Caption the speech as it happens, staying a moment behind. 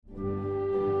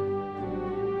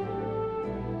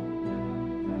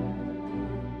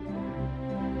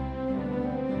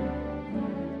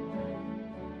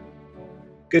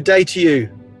Good day to you.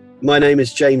 My name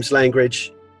is James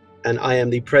Langridge, and I am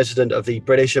the president of the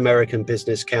British American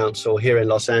Business Council here in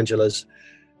Los Angeles.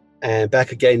 And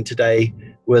back again today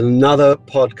with another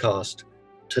podcast.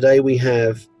 Today we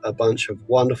have a bunch of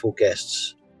wonderful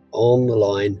guests on the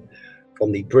line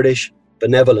from the British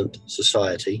Benevolent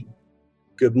Society.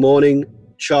 Good morning,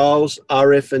 Charles,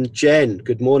 Arif, and Jen.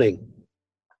 Good morning.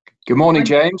 Good morning,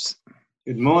 James.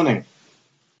 Good morning.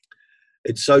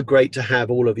 It's so great to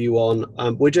have all of you on.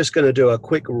 We're just going to do a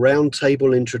quick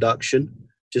roundtable introduction,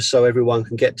 just so everyone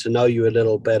can get to know you a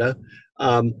little better.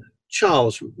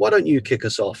 Charles, why don't you kick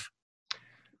us off?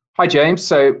 Hi, James.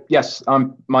 So, yes,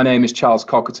 my name is Charles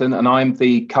Cockerton, and I'm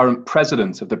the current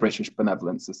president of the British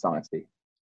Benevolent Society.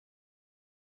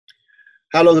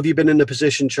 How long have you been in the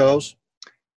position, Charles?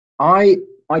 I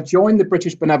joined the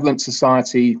British Benevolent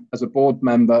Society as a board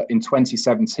member in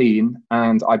 2017,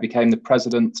 and I became the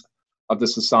president of the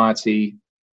society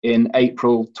in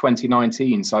April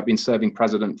 2019. So I've been serving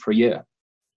president for a year.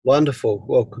 Wonderful.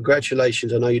 Well,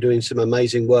 congratulations. I know you're doing some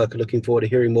amazing work. Looking forward to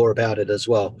hearing more about it as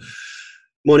well.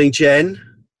 Morning, Jen.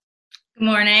 Good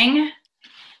morning.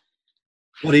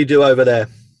 What do you do over there?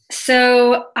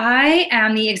 So I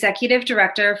am the executive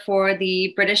director for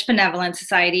the British Benevolent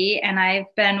Society, and I've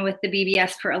been with the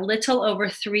BBS for a little over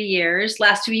 3 years.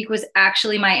 Last week was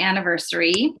actually my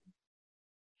anniversary.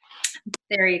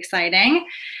 Very exciting.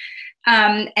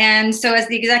 And so as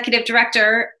the executive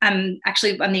director, I'm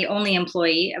the only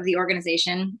employee of the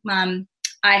organization.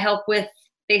 I help with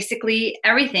basically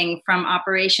everything from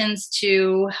operations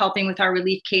to helping with our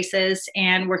relief cases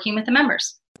and working with the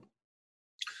members.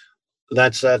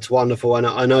 That's wonderful. And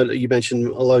I know that you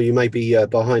mentioned, although you may be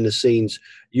behind the scenes,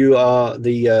 you are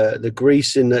the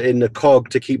grease in the cog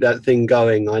to keep that thing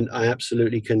going. I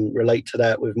absolutely can relate to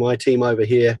that with my team over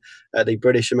here at the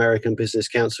British American Business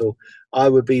Council. I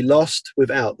would be lost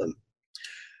without them.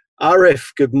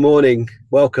 Arif, good morning.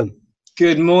 Welcome.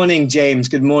 Good morning, James.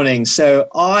 Good morning. So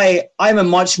I'm a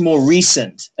much more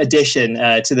recent addition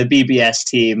to the BBS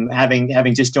team,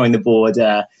 having just joined the board.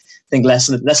 I think less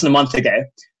than a month ago.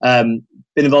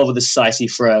 Been involved with the society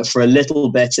for a little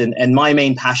bit, and my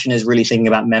main passion is really thinking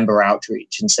about member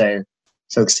outreach, and so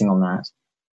focusing on that.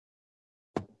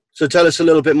 So tell us a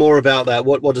little bit more about that.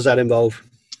 What does that involve?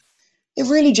 It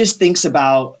really just thinks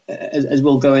about, as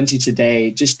we'll go into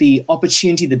today, just the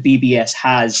opportunity the BBS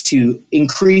has to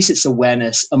increase its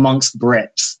awareness amongst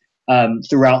Brits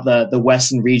throughout the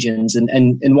Western regions,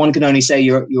 and one can only say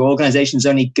your organization is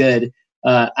only good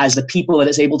as the people that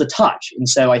it's able to touch. And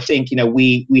so I think,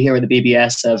 we here at the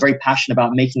BBS are very passionate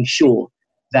about making sure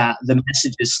that the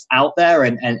message is out there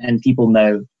and people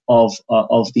know of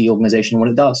the organization and what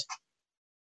it does.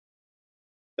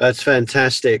 That's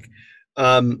fantastic.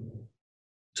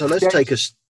 So let's take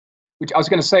us. I was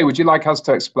going to say, would you like us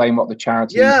to explain what the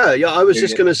charity? Yeah. I was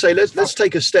just going to say, let's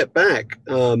take a step back.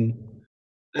 And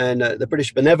the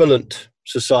British Benevolent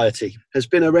Society has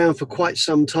been around for quite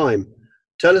some time.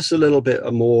 Tell us a little bit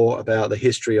more about the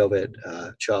history of it,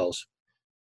 Charles.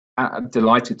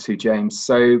 Delighted to, James.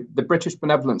 So the British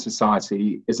Benevolent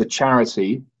Society is a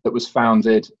charity that was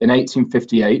founded in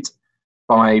 1858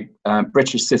 by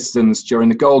British citizens during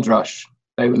the gold rush.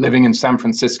 They were living in San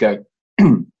Francisco.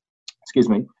 Excuse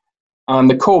me. And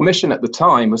the core mission at the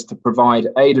time was to provide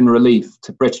aid and relief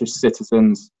to British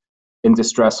citizens in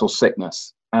distress or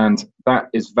sickness. And that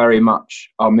is very much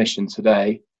our mission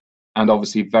today, and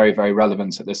obviously very, very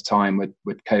relevant at this time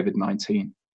with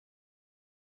COVID-19.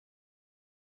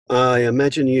 I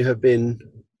imagine you have been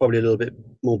probably a little bit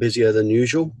more busier than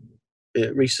usual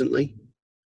recently.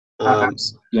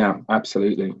 Yeah,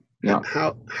 absolutely. Yeah.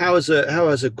 How as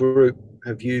a group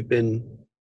have you been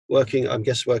working? I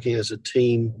guess working as a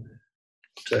team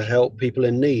to help people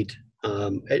in need.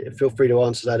 Feel free to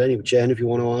answer that. Anyway, Jen, if you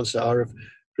want to answer, Arif,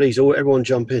 please, everyone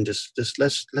jump in. Just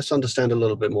let's understand a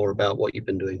little bit more about what you've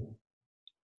been doing.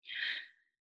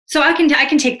 So I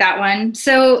can take that one.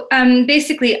 So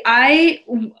basically, I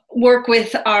work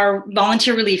with our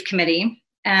volunteer relief committee,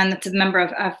 and that's a member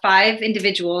of 5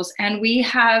 individuals, and we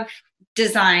have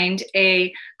designed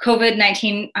a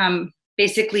COVID-19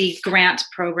 basically grant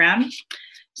program.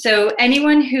 So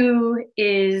anyone who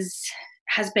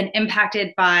has been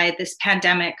impacted by this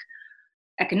pandemic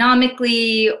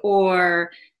economically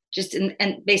or just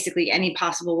in basically any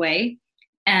possible way,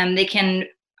 they can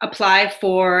apply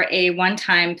for a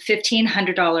one-time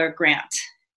 $1,500 grant.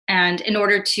 And in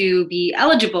order to be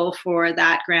eligible for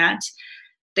that grant,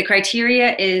 the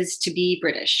criteria is to be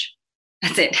British.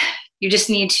 That's it. You just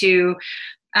need to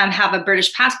have a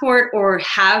British passport or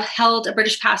have held a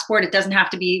British passport. It doesn't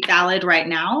have to be valid right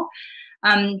now.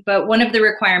 But one of the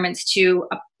requirements to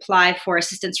apply for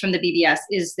assistance from the BBS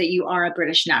is that you are a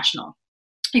British national.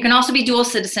 You can also be dual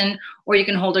citizen, or you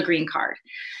can hold a green card.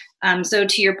 So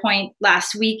to your point,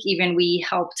 last week even we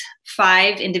helped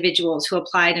 5 individuals who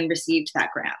applied and received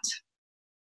that grant.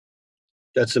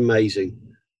 That's amazing.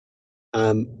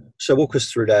 So walk us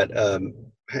through that.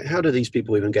 How do these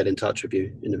people even get in touch with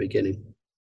you in the beginning?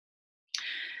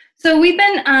 So we've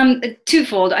been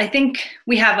twofold. I think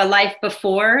we have a life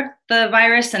before the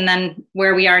virus, and then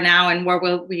where we are now and where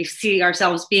we see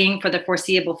ourselves being for the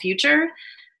foreseeable future.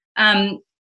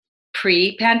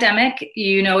 Pre-pandemic,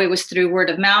 it was through word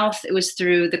of mouth, it was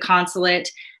through the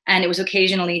consulate, and it was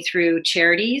occasionally through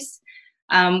charities.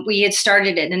 We had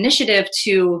started an initiative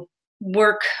to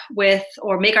work with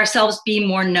or make ourselves be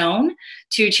more known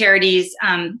to charities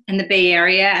in the Bay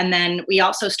Area. And then we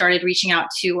also started reaching out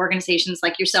to organizations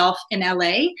like yourself in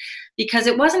LA, because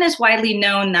it wasn't as widely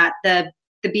known that the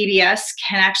BBS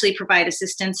can actually provide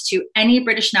assistance to any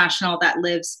British national that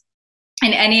lives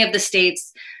in any of the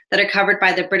states that are covered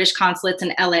by the British consulates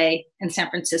in LA and San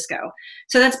Francisco.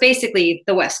 So that's basically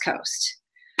the West Coast.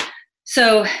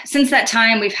 So since that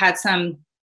time, we've had some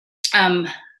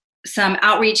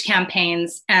outreach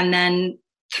campaigns, and then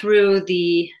through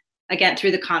the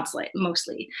consulate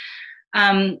mostly.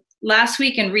 Last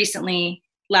week in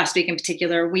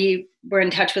particular, we were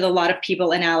in touch with a lot of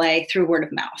people in LA through word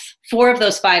of mouth. 4 of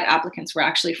those 5 applicants were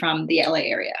actually from the LA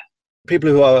area.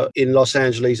 People who are in Los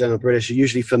Angeles and are British are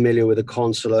usually familiar with the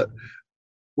consulate.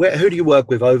 Who do you work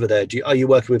with over there? Are you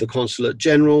working with the Consulate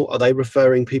General? Are they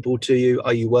referring people to you?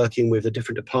 Are you working with the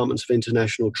different departments of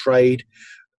international trade?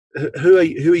 Who are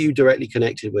you directly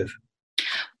connected with?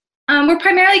 We're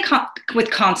primarily with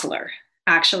consular,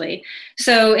 actually.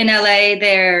 So in LA,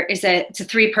 it's a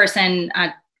 3-person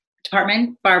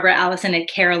department: Barbara, Allison, and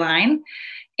Caroline.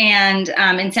 And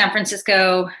in San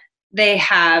Francisco, they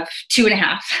have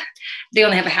 2.5. They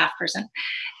only have a half person.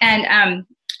 And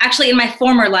actually, in my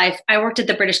former life, I worked at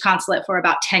the British consulate for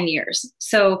about 10 years.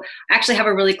 So I actually have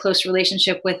a really close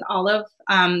relationship with all of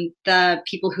the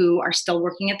people who are still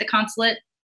working at the consulate.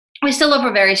 We still have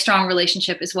a very strong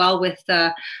relationship as well with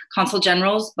the consul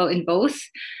generals, in both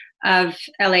of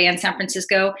LA and San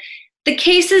Francisco. The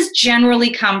cases generally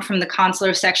come from the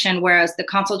consular section, whereas the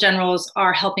consul generals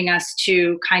are helping us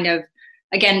to kind of,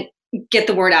 again, get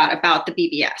the word out about the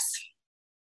BBS.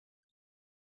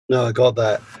 No, I got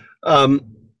that.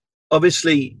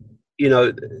 Obviously,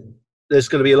 there's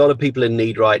going to be a lot of people in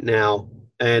need right now,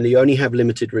 and you only have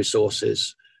limited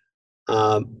resources.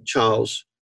 Charles,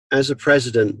 as a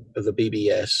president of the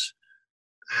BBS,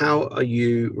 how are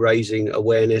you raising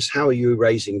awareness? How are you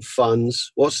raising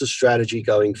funds? What's the strategy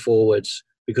going forwards?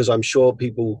 Because I'm sure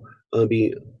people are going to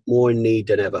be more in need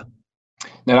than ever.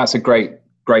 No, that's a great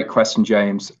question,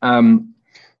 James.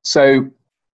 So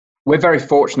we're very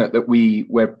fortunate that we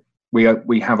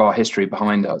have our history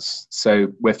behind us.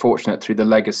 So we're fortunate through the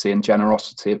legacy and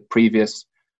generosity of previous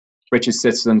British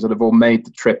citizens that have all made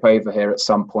the trip over here at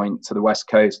some point to the West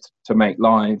Coast to make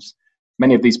lives.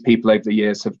 Many of these people over the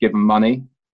years have given money.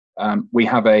 We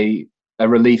have a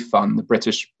relief fund, the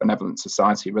British Benevolent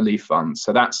Society Relief Fund.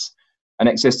 So that's an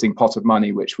existing pot of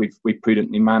money which we've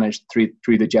prudently managed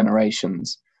through the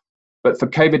generations. But for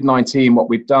COVID-19, what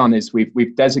we've done is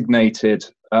we've designated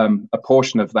a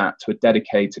portion of that to a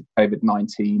dedicated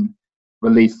COVID-19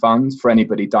 relief fund for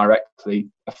anybody directly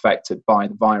affected by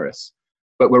the virus.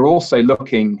 But we're also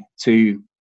looking to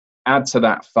add to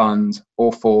that fund,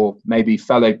 or for maybe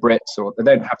fellow Brits, or they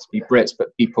don't have to be Brits,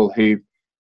 but people who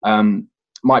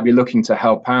might be looking to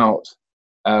help out.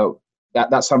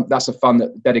 That's a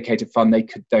dedicated fund they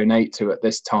could donate to at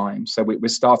this time. So we're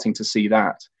starting to see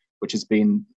that, which has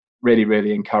been really,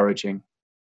 really encouraging.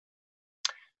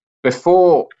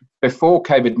 Before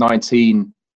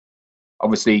COVID-19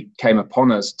 obviously came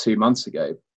upon us 2 months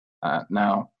ago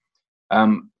now,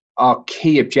 our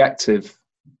key objective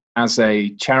as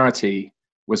a charity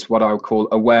was what I would call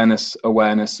awareness.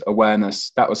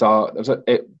 That was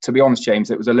to be honest, James,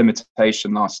 it was a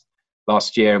limitation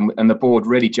last year, and the board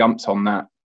really jumped on that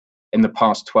in the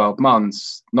past 12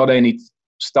 months, not only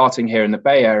starting here in the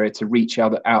Bay Area to reach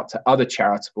out to other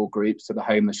charitable groups, to the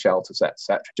homeless shelters,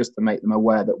 etc., just to make them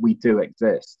aware that we do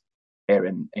exist here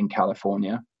in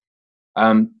California.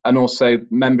 And also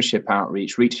membership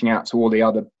outreach, reaching out to all the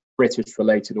other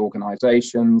British-related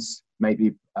organisations,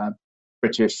 maybe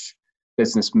British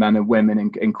businessmen and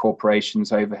women in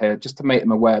corporations over here, just to make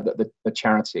them aware that the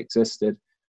charity existed.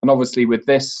 And obviously with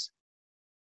this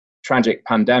tragic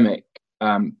pandemic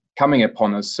coming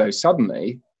upon us so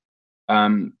suddenly,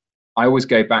 I always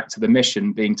go back to the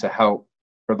mission being to help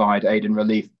provide aid and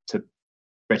relief to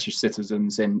British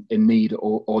citizens in need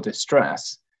or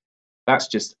distress. that's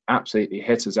just absolutely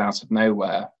hit us out of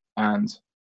nowhere and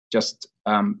just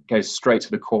goes straight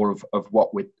to the core of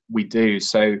what we do.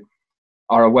 So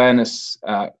our awareness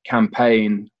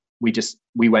campaign,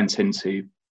 we went into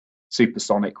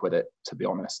supersonic with it, to be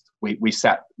honest. We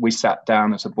sat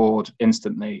down as a board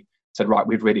instantly, said, right,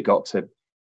 we've really got to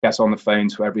get on the phone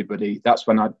to everybody. That's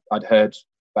when I'd heard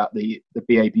about the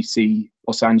BABC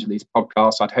Los Angeles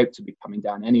podcast. I'd hoped to be coming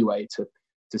down anyway to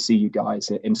see you guys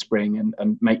in spring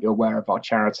and make you aware of our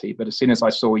charity. But as soon as I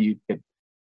saw you did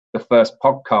the first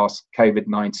podcast,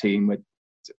 COVID-19, with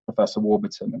Professor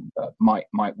Warburton and Mike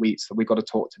Wheat, so we've got to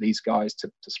talk to these guys to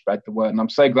spread the word. And I'm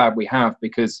so glad we have,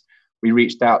 because we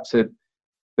reached out to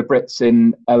the Brits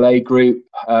in LA group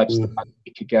just about a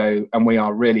week ago, and we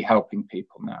are really helping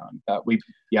people now. And so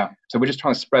we're just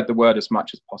trying to spread the word as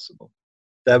much as possible.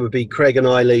 That would be Craig and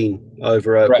Eileen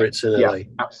over at Brits in LA. Yeah,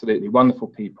 absolutely. Wonderful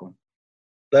people.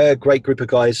 They're a great group of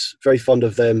guys, very fond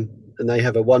of them, and they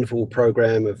have a wonderful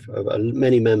program of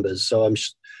many members. So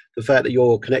the fact that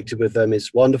you're connected with them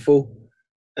is wonderful,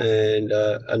 and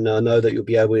I know that you'll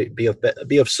be able to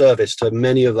be of service to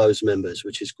many of those members,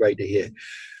 which is great to hear.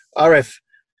 RF,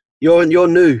 you're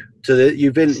new to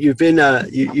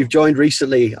you've joined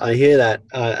recently. I hear that,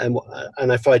 and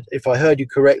if I heard you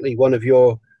correctly, one of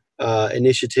your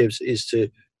initiatives is to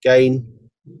gain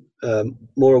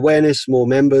more awareness, more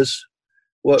members.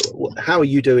 How are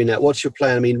you doing that? What's your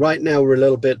plan? I mean, right now we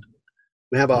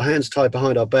have our hands tied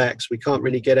behind our backs. We can't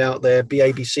really get out there.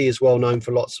 BABC is well known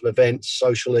for lots of events,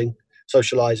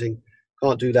 socializing.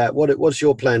 Can't do that. What's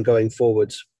your plan going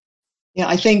forwards? Yeah,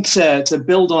 I think to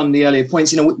build on the earlier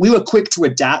points, we were quick to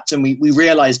adapt, and we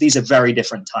realized these are very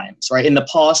different times, right? In the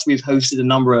past, we've hosted a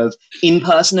number of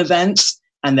in-person events,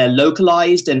 and they're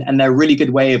localized, and they're a really good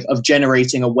way of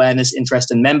generating awareness, interest,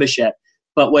 and membership.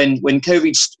 But when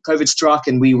COVID struck,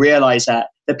 and we realized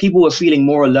that people were feeling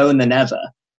more alone than ever,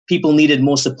 people needed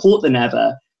more support than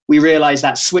ever, we realized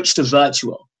that switch to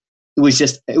virtual,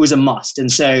 it was a must. And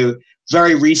so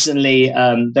very recently,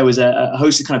 there was a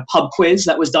hosted kind of pub quiz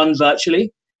that was done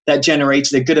virtually that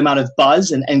generated a good amount of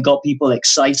buzz and got people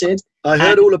excited. I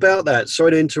heard all about that.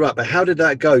 Sorry to interrupt, but how did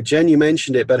that go? Jen, you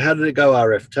mentioned it, but how did it go,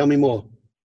 RF? Tell me more.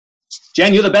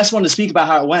 Jen, you're the best one to speak about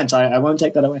how it went. I won't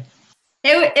take that away.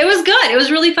 It was good. It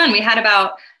was really fun. We had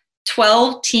about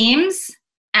 12 teams,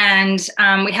 and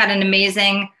we had an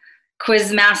amazing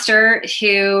quiz master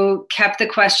who kept the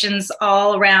questions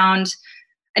all around.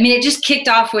 I mean, it just kicked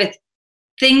off with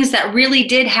things that really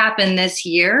did happen this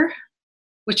year,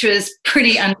 which was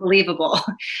pretty unbelievable.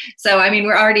 So, I mean,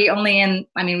 we're already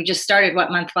we just started,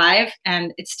 month 5,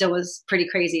 and it still was pretty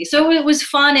crazy. So it was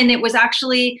fun, and it was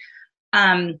actually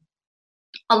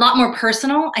a lot more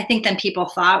personal, I think, than people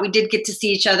thought. We did get to see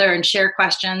each other and share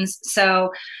questions.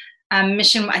 So I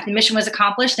think the mission was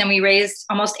accomplished, and we raised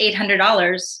almost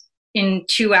 $800 in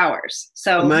 2 hours.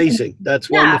 So amazing. That's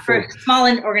wonderful. For a small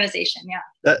organization. Yeah.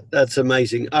 That's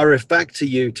amazing. Arif, back to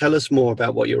you. Tell us more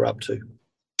about what you're up to.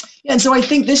 Yeah, and so I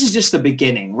think this is just the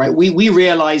beginning, right? We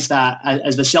realize that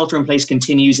as the shelter in place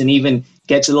continues and even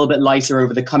gets a little bit lighter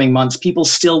over the coming months, people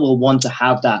still will want to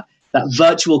have that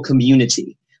virtual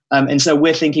community. And so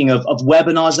we're thinking of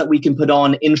webinars that we can put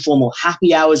on, informal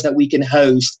happy hours that we can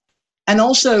host, and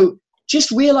also just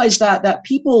realize that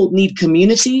people need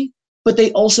community, but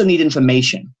they also need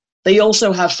information. They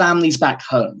also have families back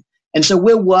home. And so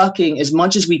we're working as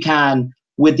much as we can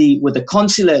with the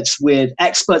consulates, with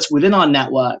experts within our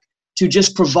network, to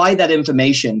just provide that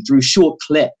information through short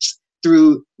clips,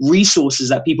 through resources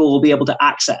that people will be able to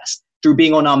access, through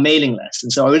being on our mailing list.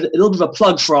 And so a little bit of a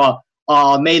plug for our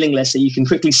mailing list, so you can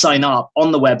quickly sign up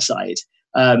on the website.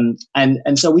 And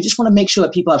so we just want to make sure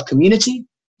that people have community,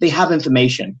 they have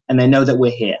information, and they know that we're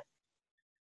here.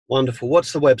 Wonderful.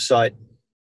 What's the website?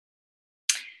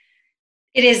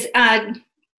 It is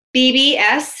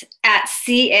bbs@ca.org.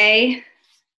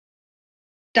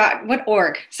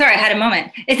 Sorry, I had a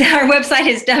moment. Our website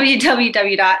is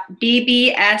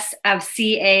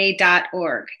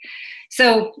www.bbsofca.org.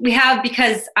 So we have,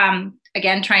 because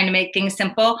again, trying to make things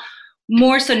simple,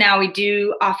 more so now we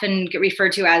do often get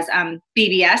referred to as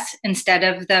BBS instead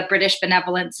of the British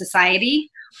Benevolent Society.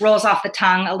 Rolls off the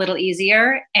tongue a little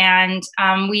easier. And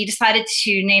we decided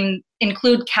to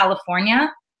include California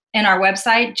in our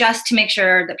website, just to make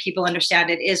sure that people understand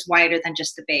it is wider than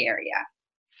just the Bay Area.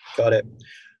 Got it.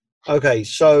 Okay,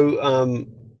 so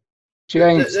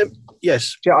James.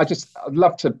 Yes. Yeah, I'd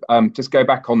love to just go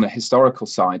back on the historical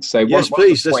side. So yes,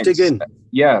 please, let's dig in.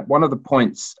 Yeah, one of the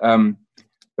points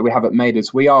that we haven't made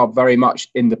is we are very much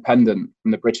independent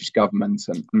from the British government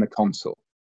and from the consul.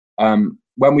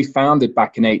 When we founded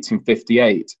back in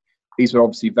 1858, these were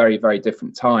obviously very, very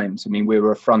different times. I mean, we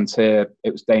were a frontier.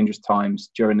 It was dangerous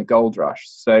times during the gold rush.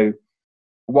 So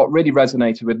what really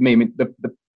resonated with me, I mean,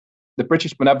 the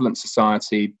British Benevolent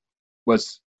Society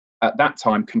was at that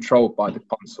time controlled by the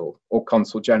consul, or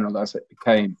consul general as it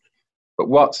became. But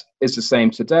what is the same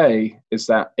today is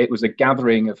that it was a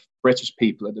gathering of British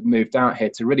people that had moved out here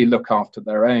to really look after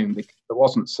their own, because there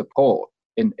wasn't support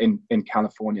in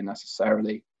California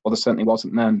necessarily, or there certainly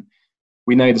wasn't then.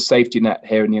 We know the safety net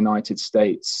here in the United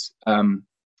States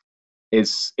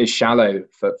is shallow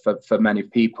for many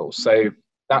people. So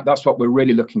that's what we're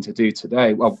really looking to do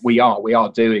today. Well, we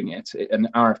are doing it, and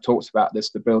Arif talks about this.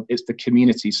 It's the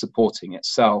community supporting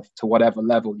itself to whatever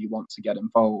level you want to get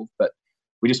involved. But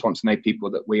we just want to know people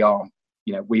that we are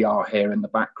here in the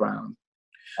background.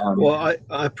 Well,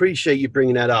 I appreciate you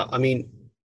bringing that up. I mean,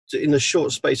 in the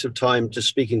short space of time, just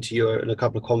speaking to you in a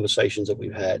couple of conversations that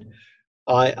we've had,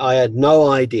 I had no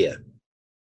idea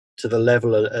to the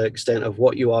level and extent of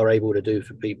what you are able to do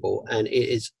for people, and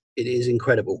it is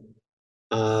incredible.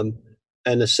 And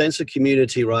the sense of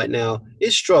community right now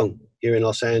is strong here in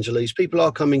Los Angeles. People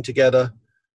are coming together,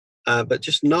 but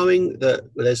just knowing that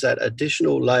there's that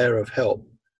additional layer of help,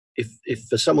 if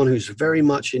for someone who's very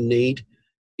much in need,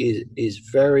 is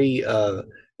very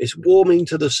it's warming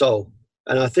to the soul.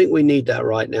 And I think we need that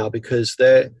right now, because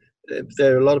there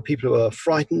are a lot of people who are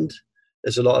frightened.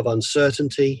 There's a lot of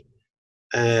uncertainty,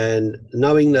 and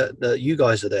knowing that you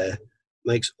guys are there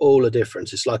makes all the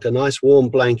difference. It's like a nice warm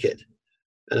blanket,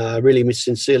 and I really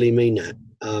sincerely mean that.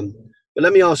 But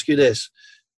let me ask you this.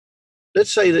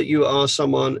 Let's say that you are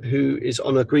someone who is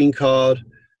on a green card,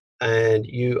 and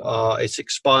it's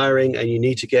expiring and you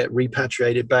need to get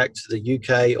repatriated back to the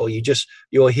UK, or you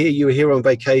were here on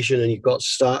vacation and you got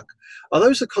stuck. Are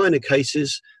those the kind of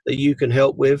cases that you can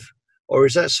help with? Or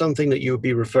is that something that you would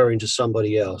be referring to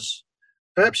somebody else?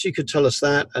 Perhaps you could tell us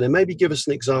that, and then maybe give us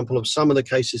an example of some of the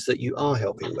cases that you are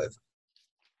helping with.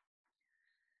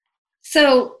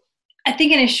 So I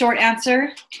think in a short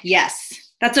answer,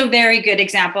 yes. That's a very good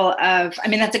example of,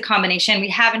 that's a combination. We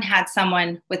haven't had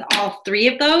someone with all three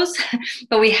of those,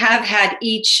 but we have had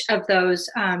each of those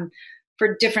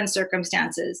for different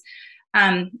circumstances.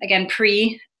 Again,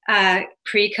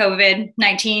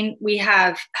 pre-COVID-19, we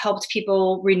have helped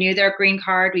people renew their green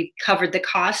card. We've covered the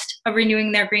cost of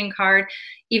renewing their green card,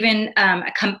 even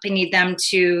accompanied them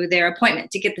to their appointment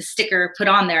to get the sticker put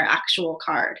on their actual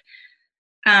card.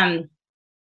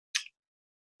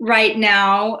 Right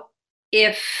now,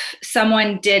 if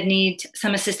someone did need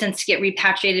some assistance to get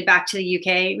repatriated back to the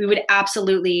UK, we would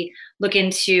absolutely look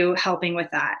into helping with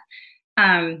that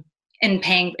and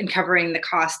paying and covering the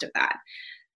cost of that.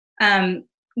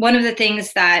 One of the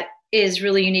things that is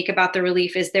really unique about the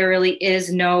relief is there really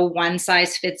is no one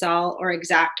size fits all or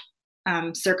exact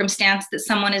circumstance that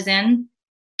someone is in.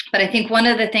 But I think one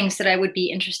of the things that I would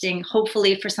be interesting,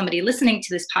 hopefully for somebody listening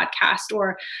to this podcast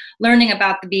or learning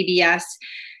about the BBS,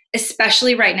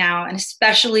 especially right now, and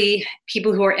especially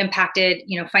people who are impacted,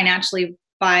 financially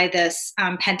by this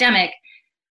pandemic.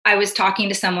 I was talking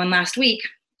to someone last week,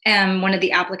 one of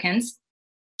the applicants,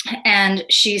 and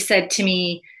she said to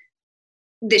me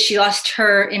that she lost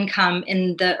her income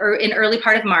in early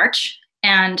part of March,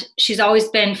 and she's always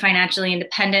been financially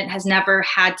independent, has never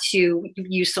had to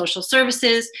use social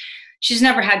services. She's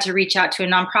never had to reach out to a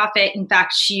nonprofit. In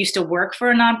fact, she used to work for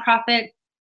a nonprofit,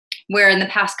 where in the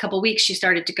past couple of weeks she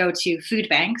started to go to food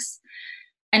banks,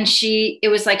 and it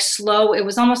was like slow. It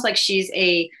was almost like she's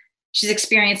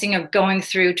experiencing of going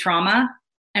through trauma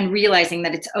and realizing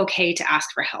that it's okay to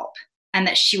ask for help, and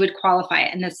that she would qualify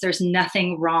it, and that there's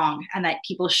nothing wrong, and that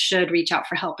people should reach out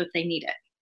for help if they need it.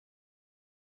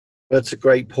 That's a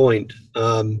great point.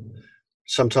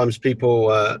 Sometimes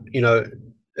people,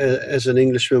 as an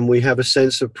Englishman, we have a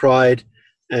sense of pride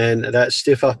and that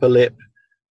stiff upper lip.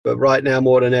 But right now,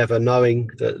 more than ever, knowing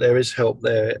that there is help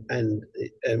there, and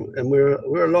we're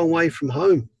a long way from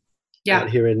home,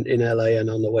 out here in LA and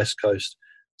on the West Coast.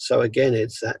 So again,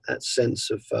 it's that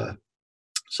sense of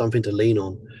something to lean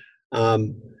on.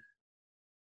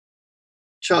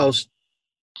 Charles,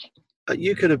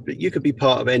 you could be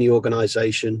part of any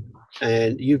organization,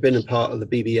 and you've been a part of the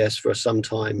BBS for some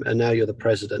time, and now you're the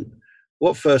president.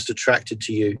 What first attracted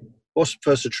you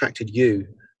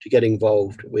to get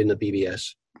involved in the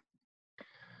BBS?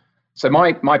 So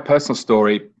my personal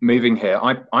story, moving here,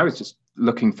 I was just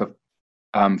looking for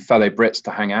fellow Brits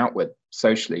to hang out with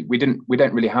socially. We don't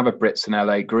really have a Brits in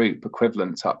LA group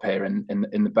equivalent up here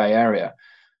in the Bay Area.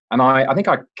 And I think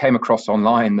I came across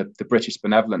online that the British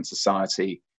Benevolent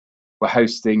Society were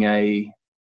hosting a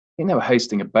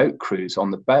boat cruise on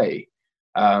the bay.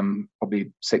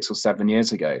 probably 6 or 7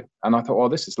 years ago. And I thought, well,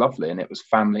 this is lovely. And it was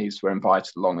families were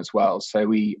invited along as well.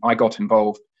 So I got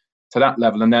involved to that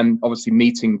level. And then obviously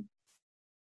meeting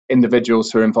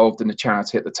individuals who are involved in the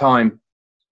charity at the time,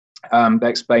 they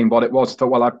explained what it was. I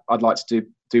thought, well, I'd like to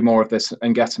do more of this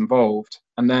and get involved.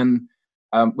 And then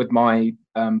with my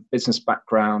business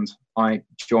background, I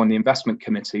joined the investment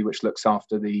committee, which looks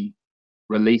after the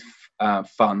relief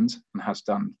fund and has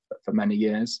done for many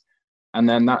years. And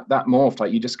then that morphed,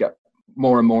 like you just get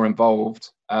more and more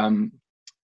involved.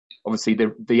 Obviously,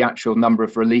 the actual number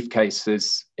of relief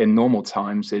cases in normal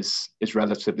times is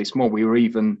relatively small. We were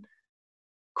even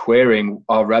querying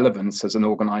our relevance as an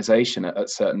organisation at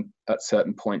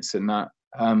certain points in that.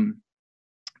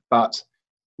 That's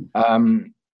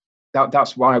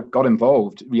why I got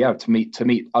involved. Yeah, to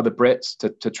meet other Brits,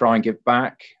 to try and give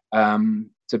back, to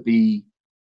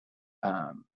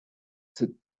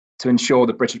ensure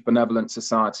the British Benevolent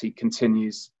Society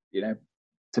continues,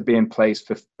 to be in place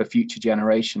for future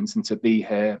generations and to be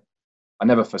here. I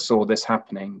never foresaw this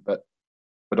happening, but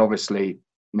obviously,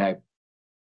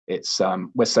 it's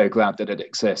we're so glad that it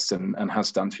exists and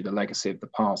has done through the legacy of the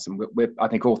past. And I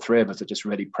think all three of us are just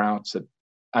really proud to,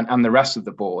 and the rest of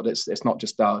the board. It's not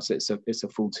just us. It's a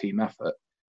full team effort,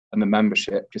 and the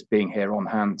membership just being here on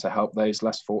hand to help those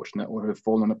less fortunate or who have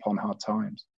fallen upon hard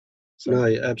times. So. No,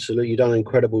 absolutely. You've done an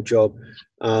incredible job.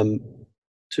 2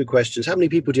 questions. How many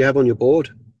people do you have on your board?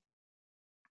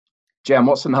 Jem,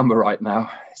 what's the number right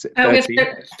now? Is it 13?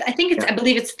 I think I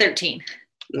believe it's 13.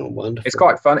 Oh, wonderful. It's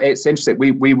quite fun. It's interesting.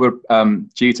 We were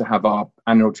due to have our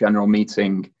annual general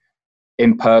meeting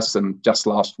in person just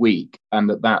last week. And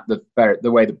the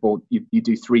way the board, you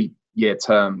do 3-year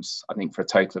terms, I think, for a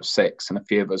total of 6. And a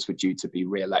few of us were due to be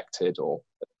re-elected, or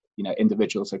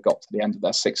individuals had got to the end of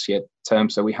their 6-year term,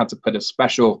 so we had to put a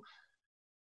special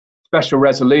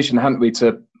resolution, hadn't we,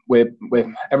 with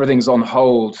everything's on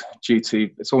hold due to,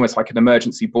 it's almost like an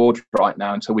emergency board right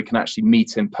now until we can actually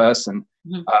meet in person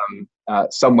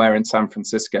somewhere in San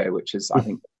Francisco, which is, I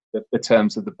think, the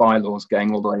terms of the bylaws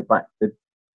going all the way back to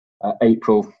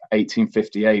April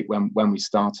 1858 when we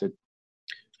started.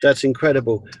 That's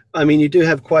incredible. I mean, you do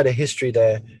have quite a history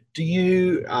there. Do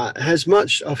you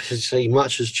obviously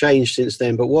much has changed since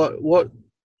then, but what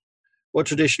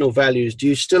traditional values do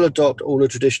you still adopt? All the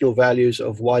traditional values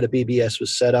of why the BBS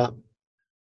was set up?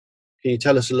 Can you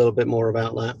tell us a little bit more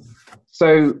about that?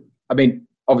 So, I mean,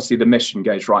 obviously the mission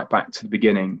goes right back to the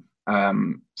beginning.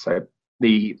 So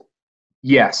the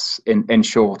yes, in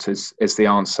short, is the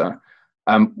answer.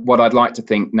 What I'd like to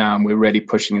think now, and we're really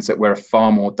pushing, is that we're a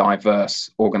far more diverse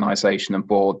organisation and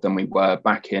board than we were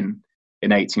back in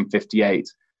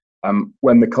 1858,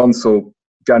 when the Consul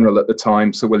General at the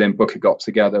time, Sir William Booker, got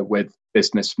together with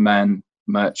businessmen,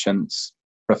 merchants,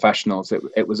 professionals.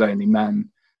 It was only men.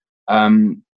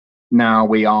 Now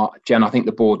we are, Jen, I think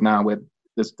the board now,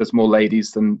 there's more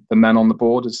ladies than men on the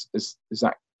board. Is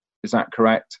that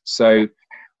correct? So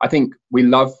I think we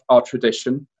love our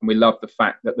tradition, and we love the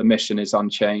fact that the mission is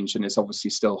unchanged and is obviously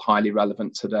still highly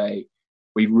relevant today.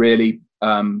 We really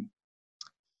are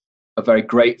very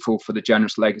grateful for the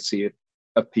generous legacy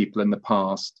of people in the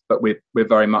past, but we're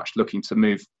very much looking to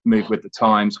move with the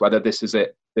times, whether this is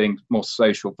it being more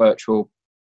social, virtual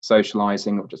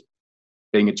socializing, or just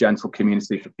being a gentle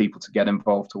community for people to get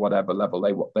involved to whatever level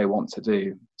they want to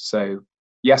do. So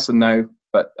yes and no,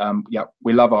 but yeah,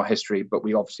 we love our history, but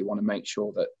we obviously want to make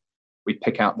sure that we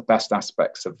pick out the best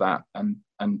aspects of that and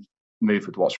move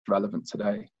with what's relevant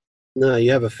today. No,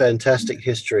 you have a fantastic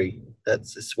history.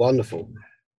 It's wonderful.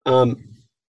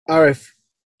 Arif,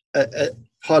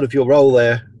 part of your role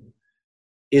there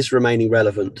is remaining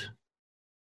relevant.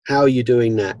 How are you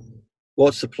doing that?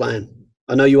 What's the plan?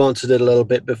 I know you answered it a little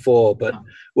bit before, but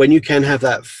when you can have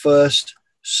that first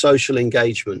social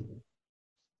engagement,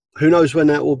 who knows when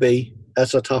that will be?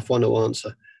 That's a tough one to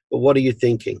answer. But what are you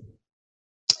thinking?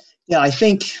 Yeah, I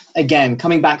think, again,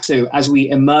 coming back to as we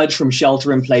emerge from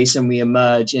shelter in place and we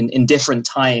emerge in different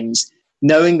times,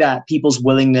 knowing that people's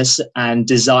willingness and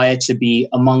desire to be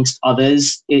amongst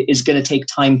others is going to take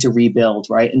time to rebuild,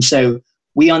 right? And so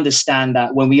we understand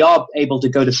that when we are able to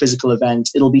go to physical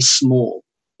events, it'll be small,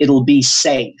 it'll be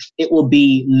safe, it will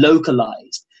be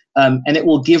localized, and it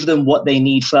will give them what they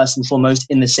need first and foremost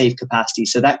in the safe capacity.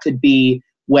 So that could be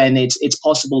when it's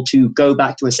possible to go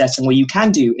back to a setting where you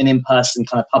can do an in-person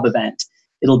kind of pub event.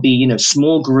 It'll be,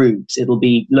 small groups, it'll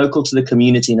be local to the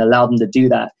community and allow them to do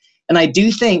that. And I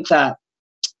do think that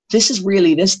this is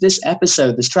really, this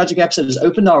episode, this tragic episode has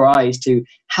opened our eyes to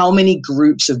how many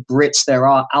groups of Brits there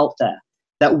are out there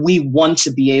that we want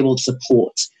to be able to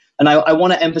support. And I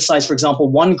want to emphasize, for example,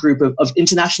 one group of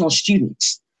international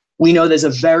students. We know there's a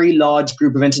very large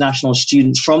group of international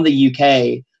students from the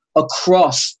UK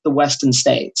across the Western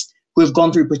states who have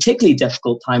gone through particularly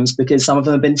difficult times because some of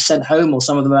them have been sent home or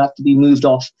some of them have to be moved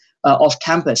off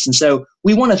campus. And so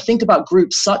we want to think about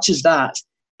groups such as that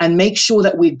and make sure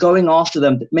that we're going after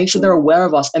them, make sure they're aware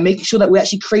of us, and making sure that we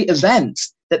actually create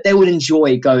events that they would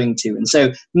enjoy going to. And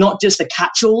so not just the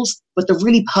catch-alls, but the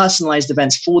really personalized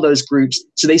events for those groups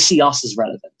so they see us as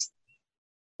relevant.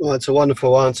 Well, that's a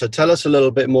wonderful answer. Tell us a little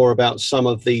bit more about some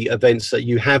of the events that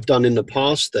you have done in the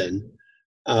past then,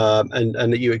 and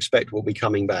that you expect will be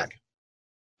coming back.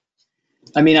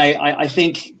 I mean, I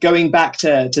think going back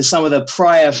to some of the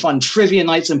prior fun trivia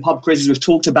nights and pub quizzes, we've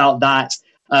talked about that.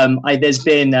 There's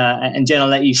been, and Jen, I'll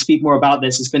let you speak more about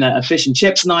this. There's been a fish and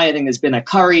chips night. I think there's been a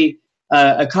curry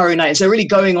night. So really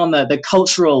going on the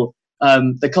cultural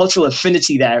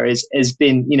affinity there has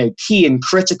been, key and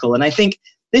critical. And I think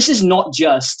this is not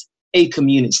just a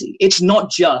community. It's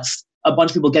not just a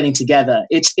bunch of people getting together.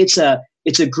 It's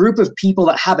a group of people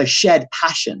that have a shared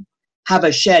passion, have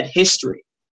a shared history.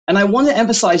 And I want to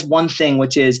emphasize one thing,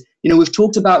 which is, we've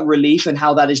talked about relief and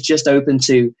how that is just open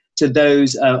to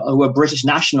those who are British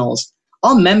nationals.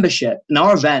 Our membership and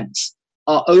our events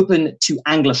are open to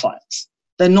Anglophiles.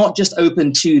 They're not just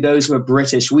open to those who are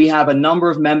British. We have a number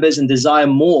of members and desire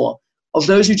more of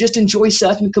those who just enjoy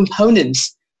certain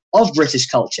components of British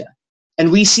culture.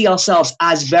 And we see ourselves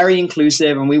as very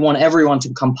inclusive, and we want everyone to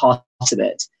become part of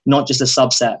it, not just a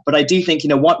subset. But I do think,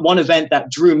 one event that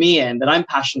drew me in that I'm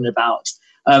passionate about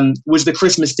was the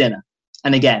Christmas dinner.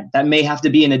 And again, that may have to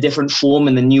be in a different form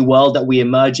in the new world that we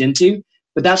emerge into,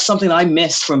 but that's something I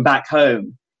missed from back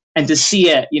home. And to see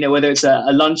it, whether it's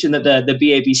a luncheon that the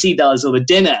BABC does or the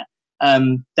dinner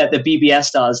that the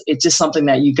BBS does, it's just something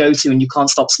that you go to and you can't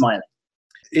stop smiling.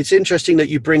 It's interesting that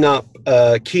you bring up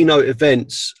keynote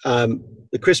events.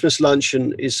 The Christmas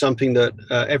luncheon is something that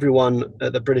everyone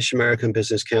at the British American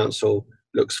Business Council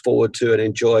looks forward to and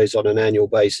enjoys on an annual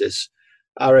basis.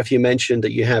 Arif, you mentioned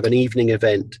that you have an evening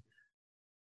event.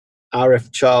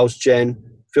 Arif, Charles, Jen,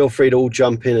 feel free to all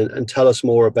jump in and tell us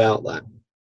more about that.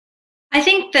 I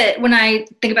think that when I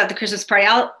think about the Christmas party,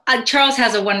 Charles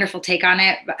has a wonderful take on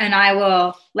it, and I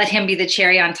will let him be the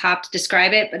cherry on top to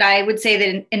describe it. But I would say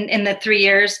that in the 3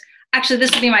 years, actually,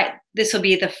 this will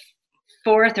be the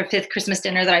fourth or fifth Christmas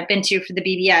dinner that I've been to for the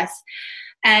BBS,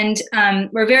 and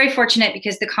we're very fortunate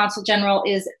because the Consul General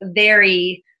is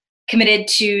very committed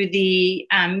to the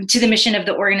mission of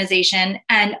the organization,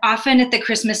 and often at the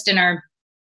Christmas dinner,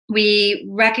 we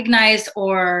recognize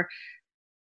or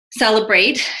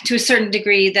celebrate to a certain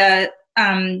degree the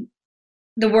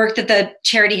work that the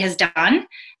charity has done.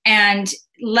 And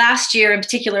last year in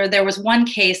particular, there was one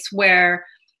case where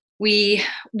we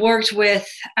worked with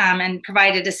and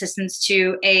provided assistance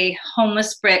to a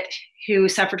homeless Brit who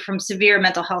suffered from severe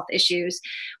mental health issues,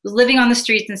 was living on the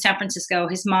streets in San Francisco.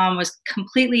 His mom was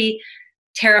completely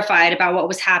terrified about what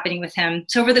was happening with him.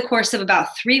 So over the course of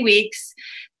about 3 weeks,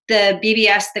 the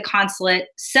BBS, the consulate,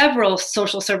 several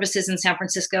social services in San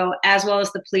Francisco, as well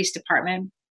as the police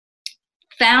department,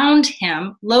 found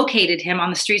him, located him on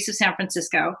the streets of San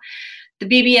Francisco. The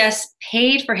BBS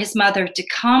paid for his mother to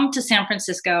come to San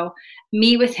Francisco,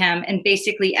 meet with him, and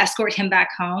basically escort him back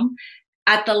home.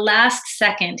 At the last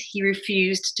second, he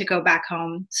refused to go back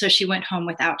home, so she went home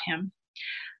without him.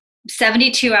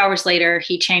 72 hours later,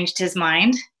 he changed his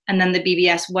mind, and then the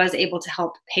BBS was able to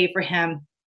help pay for him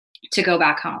to go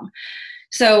back home.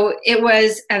 So it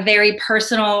was a very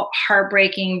personal,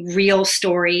 heartbreaking, real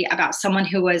story about someone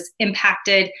who was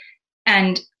impacted.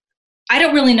 And I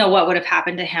don't really know what would have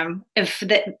happened to him if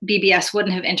the BBS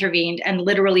wouldn't have intervened and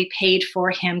literally paid for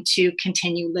him to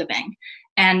continue living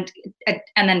and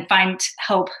then find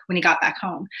help when he got back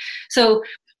home. So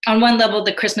on one level,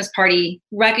 the Christmas party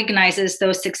recognizes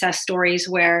those success stories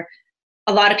where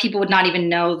a lot of people would not even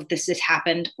know that this has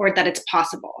happened or that it's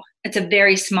possible. It's a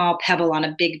very small pebble on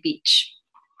a big beach.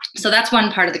 So that's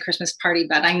one part of the Christmas party,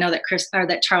 but I know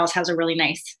that Charles has a really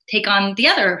nice take on the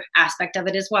other aspect of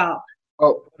it as well.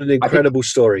 Oh, an incredible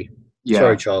story. Yeah.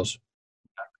 Sorry, Charles.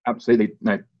 Absolutely.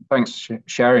 No, thanks for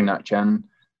sharing that, Jen.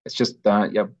 It's just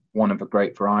one of a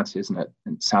great variety, isn't it?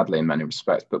 And sadly, in many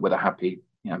respects, but with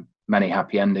many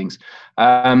happy endings.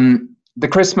 The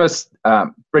Christmas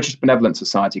British Benevolent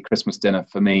Society Christmas dinner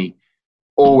for me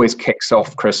always kicks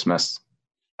off Christmas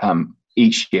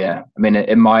each year. I mean,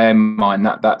 in my own mind,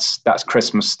 that's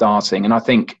Christmas starting, and I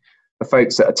think the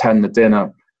folks that attend the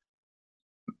dinner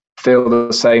feel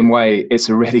the same way. It's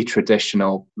a really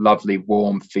traditional, lovely,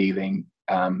 warm feeling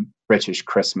British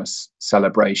Christmas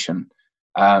celebration,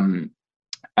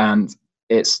 and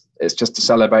it's just to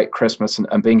celebrate Christmas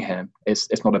and being here.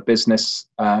 It's not a business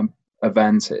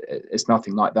event. It's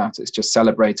nothing like that. It's just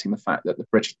celebrating the fact that the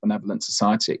British Benevolent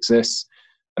Society exists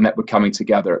and that we're coming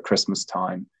together at Christmas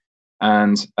time.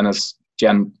 And as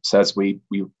Jen says, we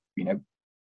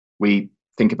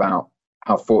think about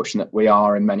how fortunate we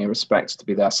are in many respects to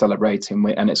be there celebrating,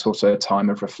 and it's also a time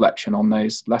of reflection on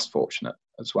those less fortunate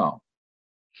as well.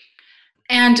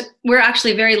 And we're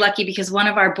actually very lucky because one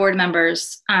of our board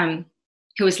members,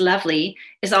 who is lovely,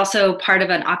 is also part of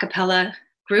an a cappella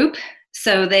group.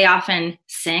 So they often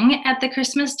sing at the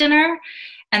Christmas dinner,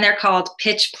 and they're called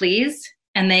Pitch Please,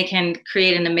 and they can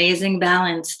create an amazing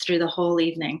balance through the whole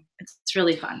evening. It's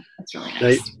really fun. It's really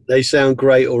nice. They sound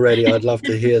great already. I'd love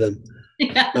to hear them.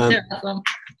 Yeah, they're awesome.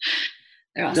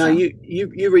 They're awesome. Now,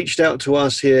 you reached out to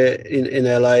us here in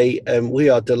LA, and we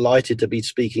are delighted to be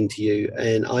speaking to you.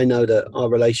 And I know that our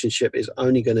relationship is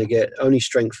only going to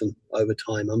strengthen over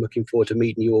time. I'm looking forward to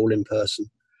meeting you all in person.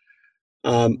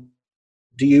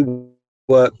 Do you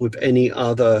work with any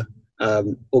other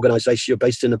organizations? You're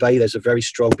based in the Bay. There's a very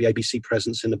strong BABC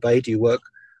presence in the Bay. Do you work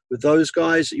with those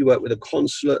guys? Do you work with a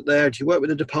consulate there? Do you work with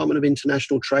the Department of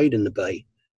International Trade in the Bay?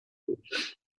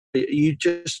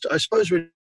 I suppose really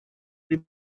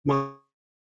my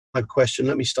question,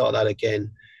 let me start that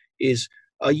again, is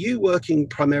are you working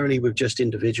primarily with just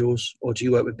individuals, or do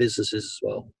you work with businesses as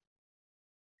well?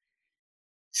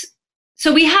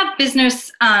 So we have business,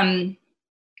 let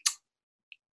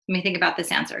me think about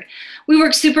this answer. We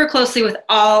work super closely with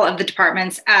all of the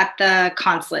departments at the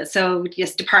consulate. So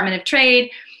yes, Department of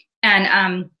Trade,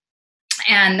 and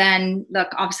then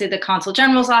obviously the Consul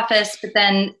General's office, but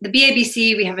then the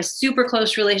BABC, we have a super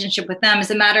close relationship with them. As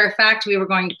a matter of fact, we were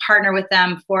going to partner with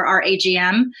them for our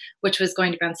AGM, which was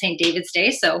going to be on St. David's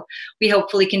Day. So we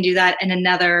hopefully can do that in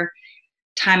another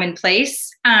time and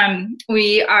place.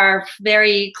 We are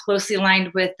very closely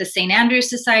aligned with the St. Andrew's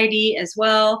Society as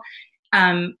well.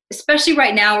 Especially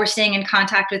right now, we're staying in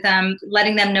contact with them,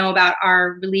 letting them know about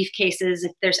our relief cases,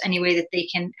 if there's any way that they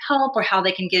can help or how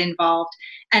they can get involved.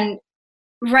 And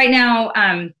right now,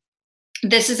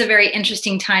 this is a very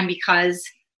interesting time because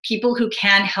people who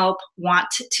can help want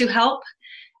to help.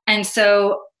 And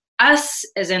so us,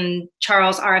 as in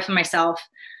Charles, RF, and myself,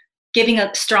 giving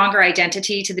a stronger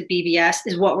identity to the BBS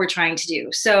is what we're trying to do.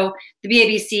 So the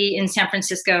BABC in San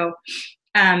Francisco,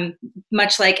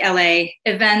 much like LA,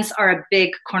 events are a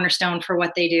big cornerstone for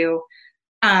what they do.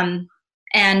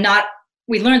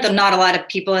 We learned that not a lot of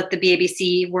people at the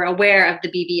BABC were aware of the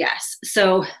BBS.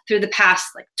 So through the past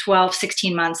 12,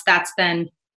 16 months, that's been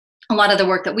a lot of the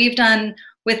work that we've done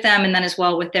with them, and then as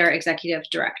well with their executive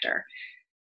director.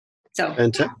 So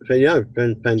fantastic. Yes.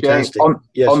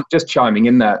 Just chiming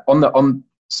in there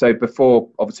so before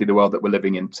obviously the world that we're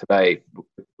living in today with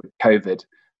COVID,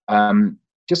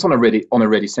 just on a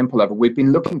really simple level, we've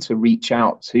been looking to reach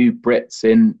out to Brits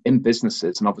in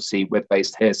businesses, and obviously we're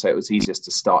based here, so it was easiest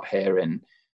to start here in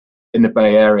the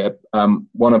Bay Area.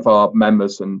 One of our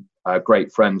members and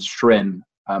great friends, Shrin,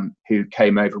 who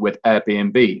came over with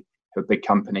Airbnb, a big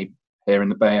company here in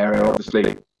the Bay Area,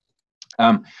 obviously.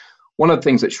 One of the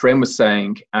things that Shrin was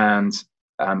saying, and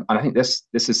I think this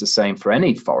is the same for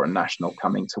any foreign national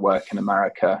coming to work in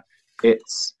America,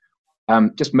 it's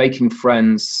just making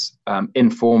friends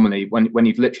informally when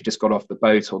you've literally just got off the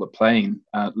boat or the plane,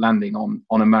 landing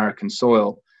on American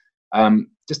soil,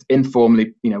 just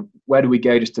informally, where do we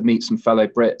go just to meet some fellow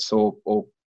Brits or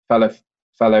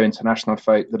fellow international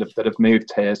folk that have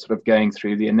moved here, sort of going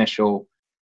through the initial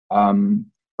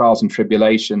trials and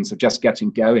tribulations of just getting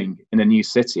going in a new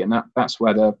city, and that's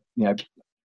where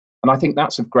and I think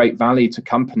that's of great value to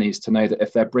companies to know that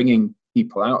if they're bringing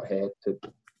people out here to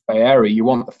Bay Area, you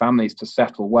want the families to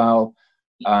settle well.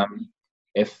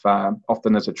 If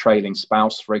often there's a trailing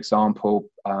spouse, for example,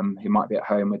 who might be at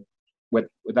home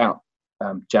without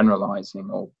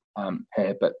generalizing or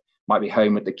here, but might be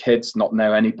home with the kids, not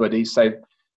know anybody. So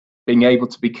being able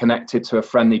to be connected to a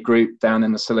friendly group down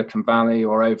in the Silicon Valley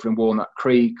or over in Walnut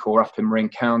Creek or up in Marin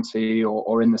County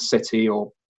or in the city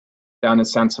or down in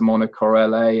Santa Monica or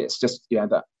LA, it's just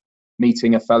that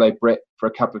meeting a fellow Brit for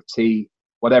a cup of tea,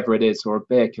 whatever it is, or a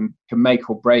beer can make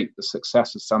or break the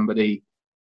success of somebody's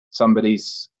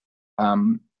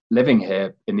living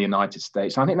here in the United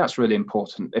States. I think that's really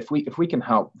important. If we can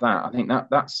help that, I think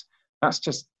that's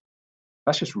just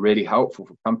really helpful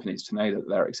for companies to know that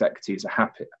their executives are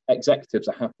happy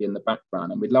in the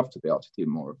background, and we'd love to be able to do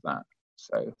more of that.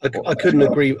 So I couldn't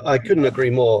agree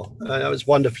more. That was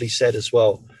wonderfully said as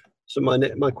well. So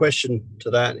my question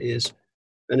to that is,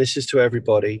 and this is to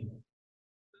everybody,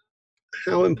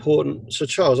 how important, so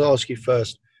Charles, I'll ask you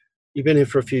first, you've been here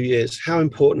for a few years, how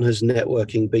important has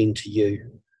networking been to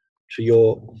you, to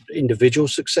your individual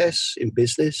success in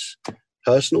business,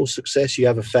 personal success. You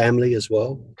have a family as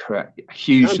well. Correct.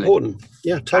 Hugely. How important.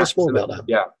 Yeah, tell us more about that.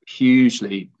 Yeah,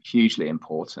 hugely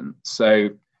important. So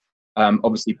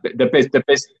obviously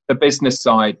the business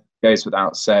side goes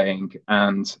without saying,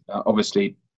 and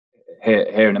obviously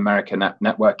here in America,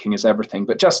 networking is everything.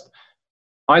 But just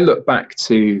I look back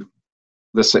to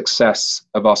the success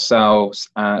of ourselves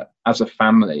as a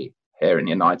family here in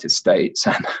the United States,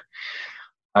 and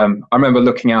I remember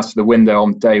looking out of the window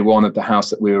on day one of the house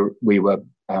that we were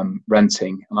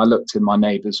renting, and I looked in my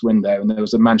neighbour's window, and there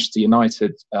was a Manchester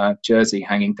United jersey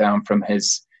hanging down from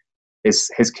his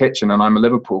kitchen, and I'm a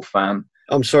Liverpool fan.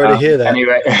 I'm sorry to hear that.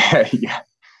 Anyway, yeah.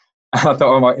 I thought,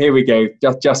 oh, here we go,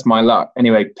 just my luck.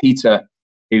 Anyway, Peter,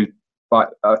 who I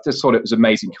just thought it was an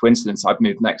amazing coincidence I'd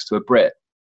moved next to a Brit,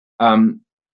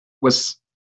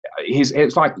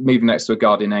 it's like moving next to a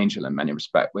guardian angel in many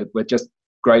respects. We're just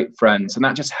great friends, and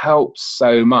that just helps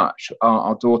so much.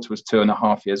 Our daughter was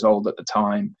 2.5 years old at the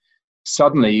time.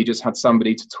 Suddenly you just had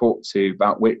somebody to talk to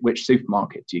about which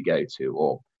supermarket do you go to,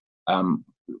 or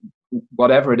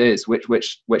whatever it is, which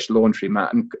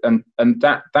laundromat, and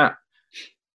that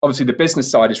obviously the business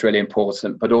side is really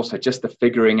important, but also just the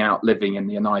figuring out living in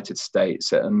the United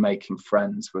States and making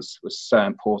friends was so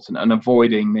important, and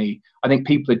avoiding I think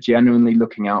people are genuinely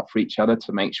looking out for each other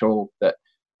to make sure that,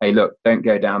 hey, look, don't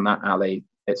go down that alley,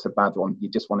 it's a bad one, you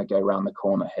just want to go around the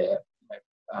corner here,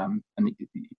 and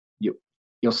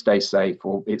you'll stay safe,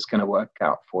 or it's going to work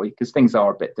out for you, because things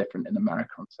are a bit different in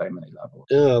America on so many levels.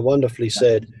 Yeah, wonderfully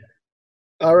said.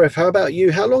 Arif, how about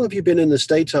you? How long have you been in the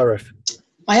States, Arif?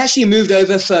 I actually moved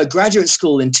over for graduate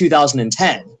school in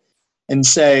 2010. And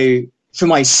so for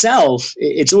myself,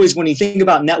 it's always, when you think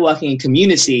about networking and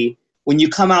community, when you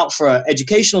come out for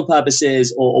educational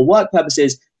purposes or work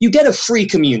purposes, you get a free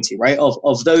community, right?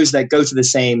 Of those that go to the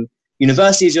same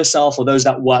university as yourself, or those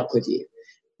that work with you.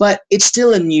 But it's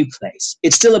still a new place.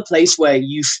 It's still a place where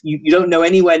you don't know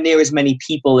anywhere near as many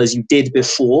people as you did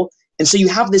before. And so you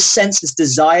have this sense, this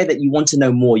desire that you want to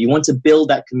know more. You want to build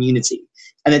that community.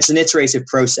 And it's an iterative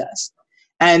process.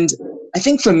 And I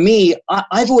think for me,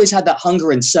 I've always had that hunger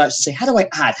and search to say, how do I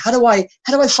add? How do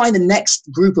I find the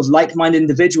next group of like-minded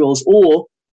individuals or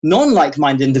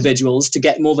non-like-minded individuals to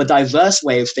get more of a diverse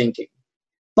way of thinking?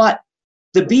 But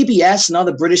the BBS and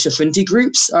other British affinity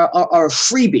groups are a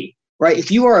freebie, right? If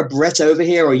you are a Brit over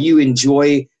here or you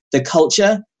enjoy the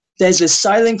culture, there's this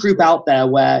silent group out there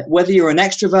where, whether you're an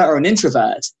extrovert or an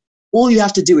introvert, all you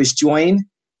have to do is join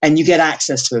and you get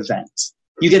access to events.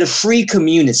 You get a free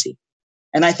community.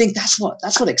 And I think that's what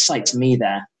excites me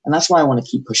there. And that's why I want to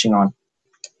keep pushing on.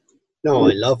 No,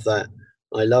 I love that.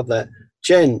 I love that.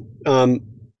 Jen,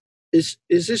 is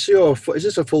this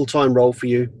a full-time role for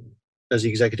you as the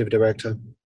executive director?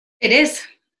 It is.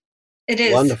 It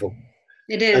is. Wonderful.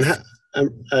 It is.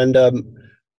 And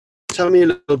tell me a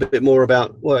little bit more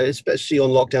about, well, especially on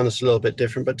lockdown, it's a little bit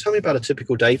different, but tell me about a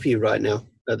typical day for you right now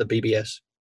at the BBS.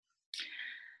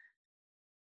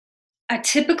 A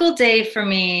typical day for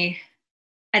me,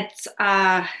 it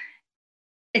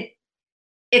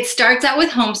starts out with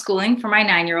homeschooling for my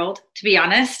 9-year-old, to be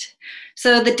honest.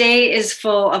 So the day is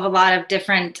full of a lot of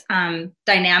different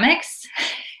dynamics.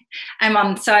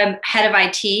 I'm head of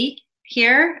IT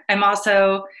here. I'm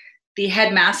also the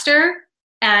headmaster,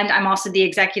 and I'm also the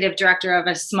executive director of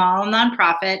a small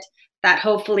nonprofit that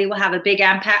hopefully will have a big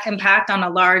impact on a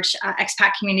large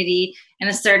expat community in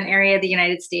a certain area of the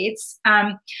United States.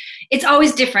 It's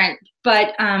always different,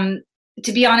 but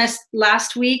to be honest,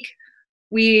 last week,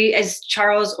 we, as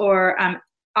Charles or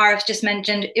Arif just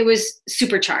mentioned, it was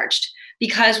supercharged,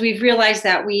 because we've realized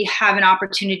that we have an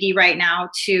opportunity right now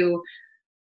to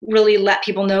really let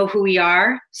people know who we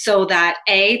are, so that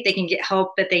A, they can get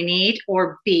help that they need,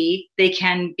 or B, they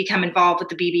can become involved with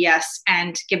the BBS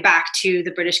and give back to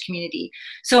the British community.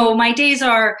 So my days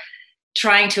are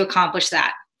trying to accomplish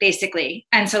that, basically.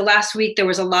 And so last week there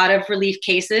was a lot of relief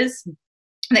cases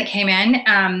that came in.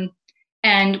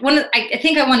 And I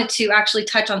think I wanted to actually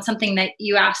touch on something that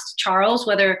you asked, Charles,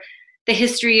 whether the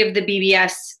history of the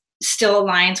BBS still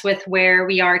aligns with where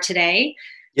we are today.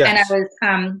 Yes. And I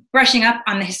was brushing up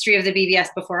on the history of the BBS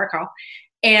before our call.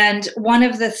 And one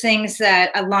of the things a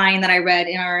line that I read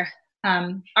in our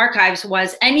archives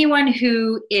was, anyone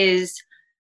who is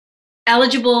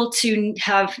eligible to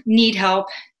need help,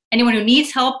 anyone who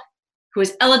needs help, who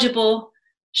is eligible,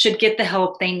 should get the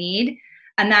help they need.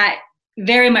 And that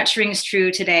very much rings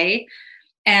true today.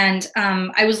 And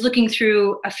I was looking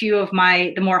through a few of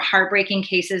the more heartbreaking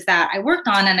cases that I worked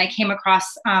on, and I came across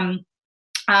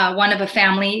one of a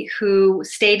family who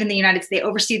stayed in the United States,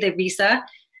 overstayed their visa,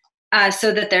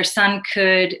 so that their son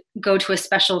could go to a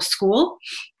special school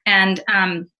and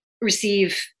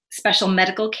receive special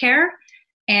medical care.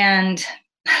 And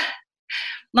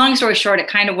long story short, it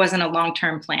kind of wasn't a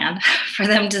long-term plan for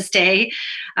them to stay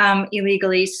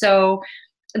illegally. So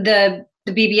the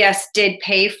BBS did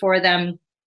pay for them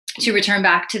to return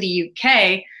back to the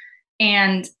UK.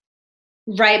 And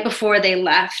right before they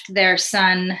left, their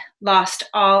son lost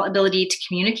all ability to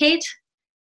communicate.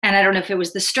 And I don't know if it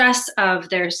was the stress of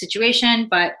their situation,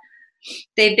 but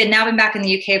they've now been back in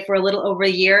the UK for a little over a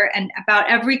year. And about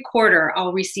every quarter,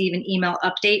 I'll receive an email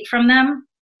update from them.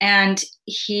 And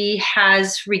he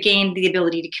has regained the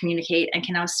ability to communicate and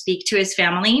can now speak to his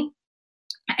family.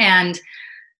 And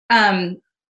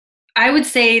I would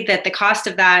say that the cost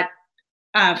of that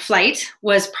flight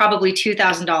was probably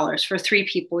 $2,000 for 3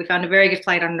 people. We found a very good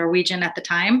flight on Norwegian at the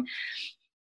time.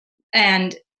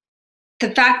 And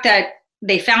the fact that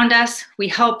they found us, we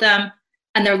helped them,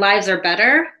 and their lives are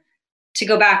better, to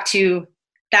go back to,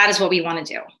 that is what we want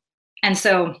to do. And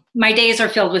so my days are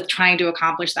filled with trying to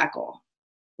accomplish that goal.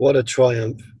 What a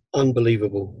triumph.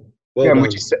 Unbelievable. Well yeah, done.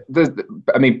 would you say,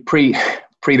 I mean, pre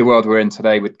the world we're in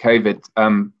today with COVID,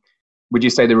 would you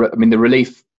say the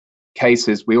relief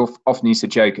cases, we often used to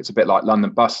joke it's a bit like London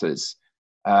buses.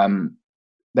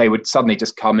 They would suddenly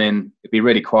just come in, it'd be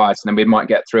really quiet, and then we might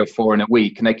get 3 or 4 in a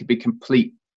week, and they could be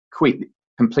completely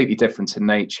different in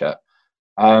nature.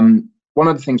 One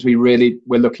of the things we're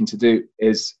looking to do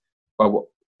is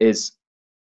it's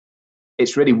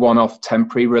really one-off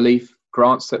temporary relief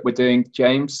grants that we're doing,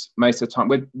 James. Most of the time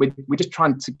we're just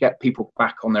trying to get people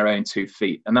back on their own 2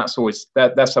 feet, and that's always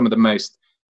they're some of the most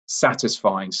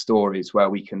satisfying stories where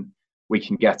we can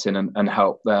get in and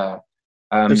help there.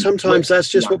 And sometimes that's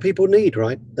just what people need,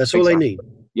 right? That's all they need.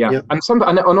 Yeah.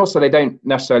 And also they don't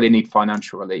necessarily need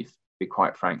financial relief, to be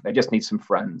quite frank. They just need some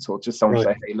friends, or just someone to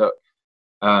say, hey, look,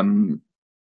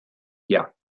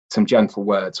 some gentle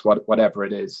words, whatever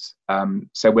it is.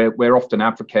 So we're often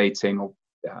advocating or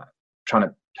trying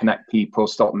to connect people,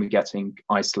 stop them getting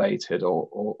isolated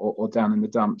or down in the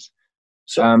dumps.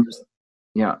 So,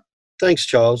 thanks,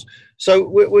 Charles. So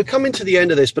we're coming to the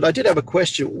end of this, but I did have a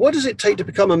question. What does it take to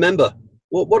become a member?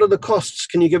 What are the costs?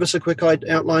 Can you give us a quick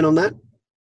outline on that?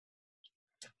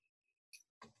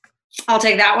 I'll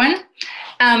take that one.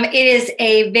 It is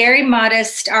a very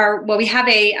modest, we have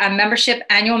a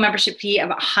annual membership fee of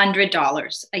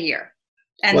 $100 a year.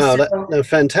 And wow, that's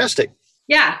fantastic.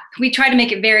 Yeah, we try to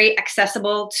make it very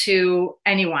accessible to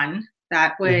anyone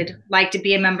that would like to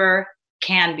be a member,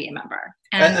 can be a member.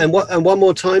 And one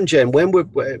more time, Jen, when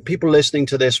people listening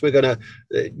to this, we're gonna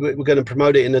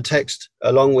promote it in the text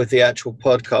along with the actual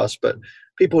podcast. But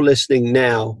people listening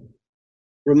now,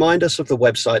 remind us of the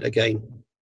website again.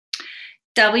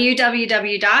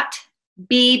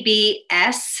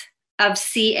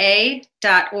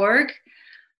 www.bbsofca.org.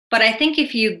 But I think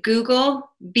if you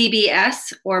Google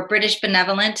BBS or British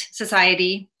Benevolent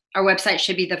Society, our website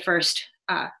should be the first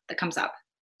that comes up.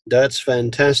 That's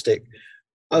fantastic.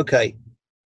 Okay,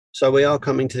 so we are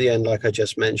coming to the end, like I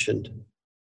just mentioned.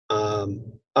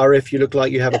 Arif, you look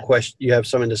like you have a question. You have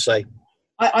something to say.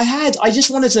 I just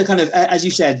wanted to kind of, as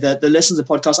you said, the listeners of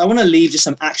the podcast, I want to leave just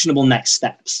some actionable next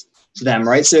steps for them,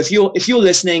 right? So if you're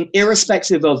listening,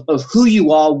 irrespective of who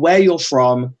you are, where you're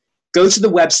from, go to the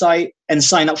website and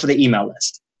sign up for the email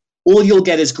list. All you'll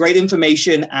get is great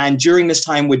information. And during this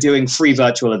time, we're doing free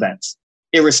virtual events,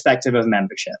 irrespective of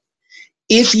membership.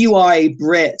 If you are a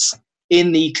Brit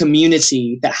in the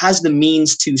community that has the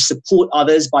means to support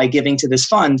others by giving to this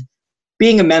fund,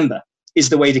 being a member is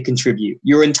the way to contribute.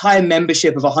 Your entire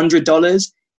membership of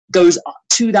 $100 goes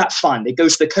to that fund. It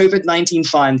goes to the COVID-19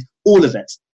 fund, all of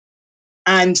it.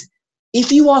 And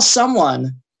if you are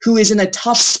someone who is in a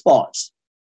tough spot,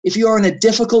 if you are in a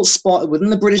difficult spot within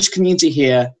the British community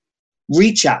here,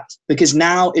 reach out, because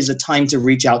now is the time to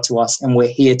reach out to us, and we're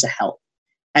here to help.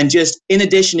 And just in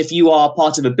addition, if you are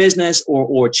part of a business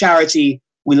or a charity,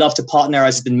 we love to partner,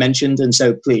 as has been mentioned. And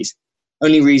so please,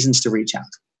 only reasons to reach out.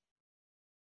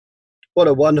 What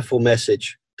a wonderful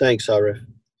message. Thanks, Arif.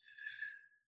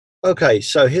 Okay,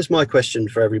 so here's my question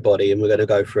for everybody, and we're going to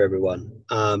go for everyone.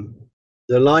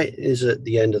 The light is at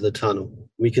the end of the tunnel.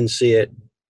 We can see it.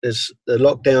 The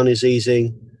lockdown is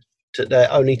easing.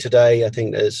 Only today, I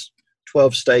think there's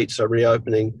 12 states are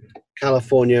reopening.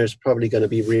 California is probably going to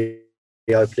be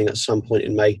reopening at some point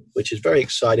in May, which is very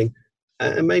exciting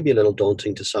and maybe a little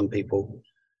daunting to some people.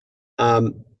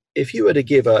 If you were to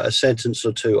give a sentence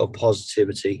or two of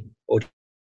positivity, or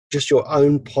just your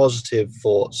own positive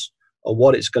thoughts on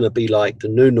what it's going to be like, the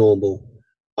new normal,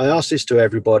 I ask this to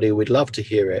everybody. We'd love to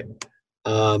hear it.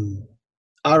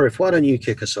 Arif, why don't you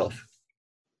kick us off?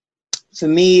 For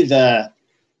me, the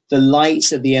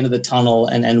light at the end of the tunnel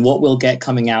and what we'll get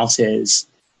coming out is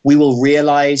we will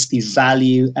realize the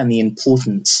value and the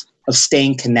importance of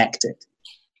staying connected.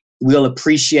 We'll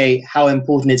appreciate how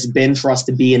important it's been for us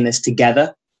to be in this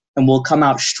together, and we'll come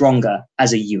out stronger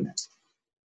as a unit.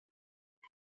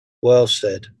 Well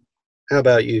said. How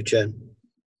about you, Jen?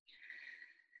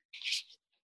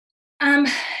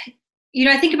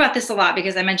 I think about this a lot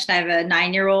because I mentioned I have a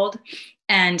 9-year-old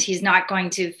and he's not going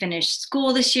to finish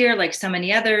school this year like so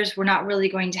many others. We're not really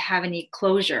going to have any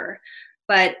closure.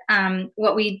 But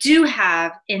what we do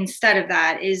have instead of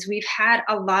that is we've had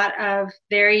a lot of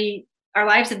our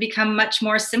lives have become much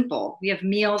more simple. We have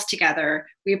meals together.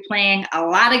 We're playing a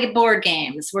lot of board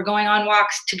games. We're going on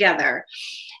walks together.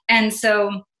 And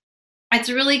so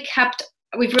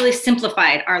we've really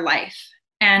simplified our life.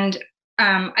 And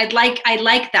I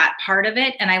like that part of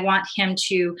it. And I want him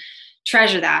to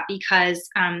treasure that because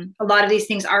a lot of these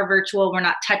things are virtual. We're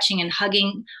not touching and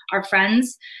hugging our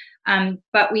friends.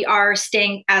 But we are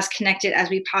staying as connected as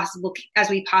we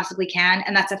possibly can.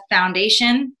 And that's a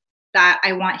foundation that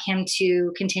I want him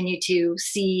to continue to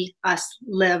see us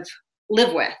live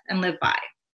with and live by.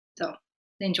 So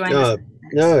enjoying this.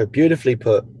 No, beautifully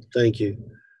put. Thank you.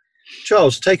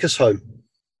 Charles, take us home.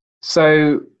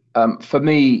 So for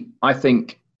me, I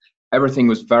think everything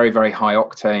was very, very high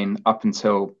octane up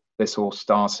until this all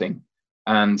starting.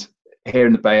 And here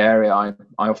in the Bay Area, I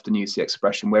often use the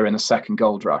expression, we're in a second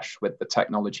gold rush with the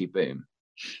technology boom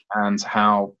and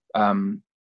how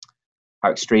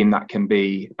extreme that can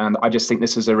be. And I just think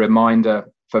this is a reminder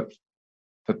for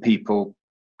people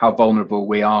how vulnerable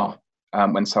we are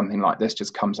when something like this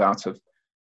just comes out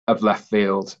of left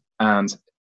field. And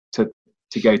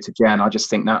to go to Jen, I just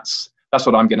think that's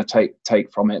what I'm going to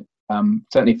take from it.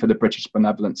 Certainly for the British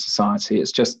Benevolent Society,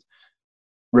 it's just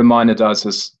reminded us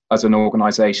as an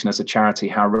organisation, as a charity,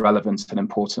 how relevant and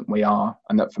important we are,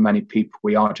 and that for many people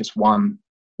we are just one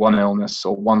illness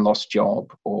or one lost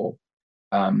job or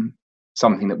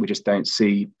something that we just don't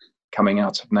see coming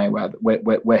out of nowhere.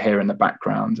 We're here in the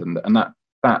background, and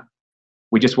that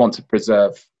we just want to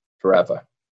preserve forever.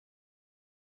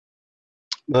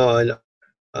 Oh,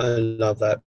 I love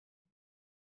that.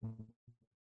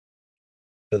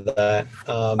 For that,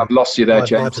 I've lost you there,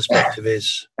 James. My perspective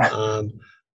is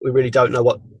we really don't know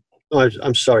what. Oh,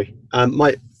 I'm sorry.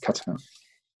 Cut out.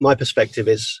 My perspective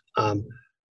is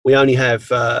we only have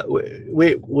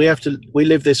we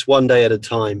live this one day at a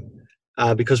time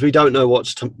because we don't know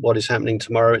what is happening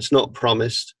tomorrow. It's not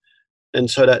promised,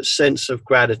 and so that sense of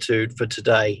gratitude for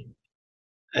today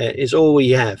is all we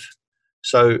have.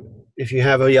 So if you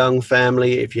have a young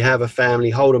family, if you have a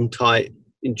family, hold them tight,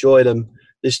 enjoy them.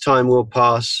 This time will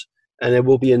pass and there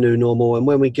will be a new normal. And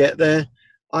when we get there,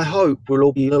 I hope we'll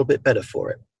all be a little bit better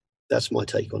for it. That's my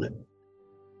take on it.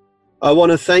 I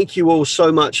want to thank you all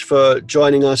so much for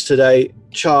joining us today.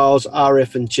 Charles,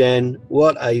 Arif and Jen,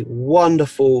 what a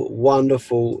wonderful,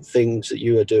 wonderful things that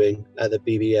you are doing at the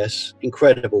BBS.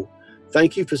 Incredible.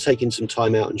 Thank you for taking some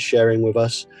time out and sharing with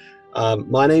us.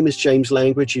 My name is James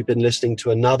Langridge. You've been listening to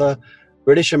another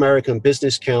British American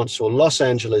Business Council Los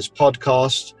Angeles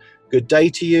podcast. Good day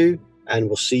to you, and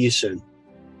we'll see you soon.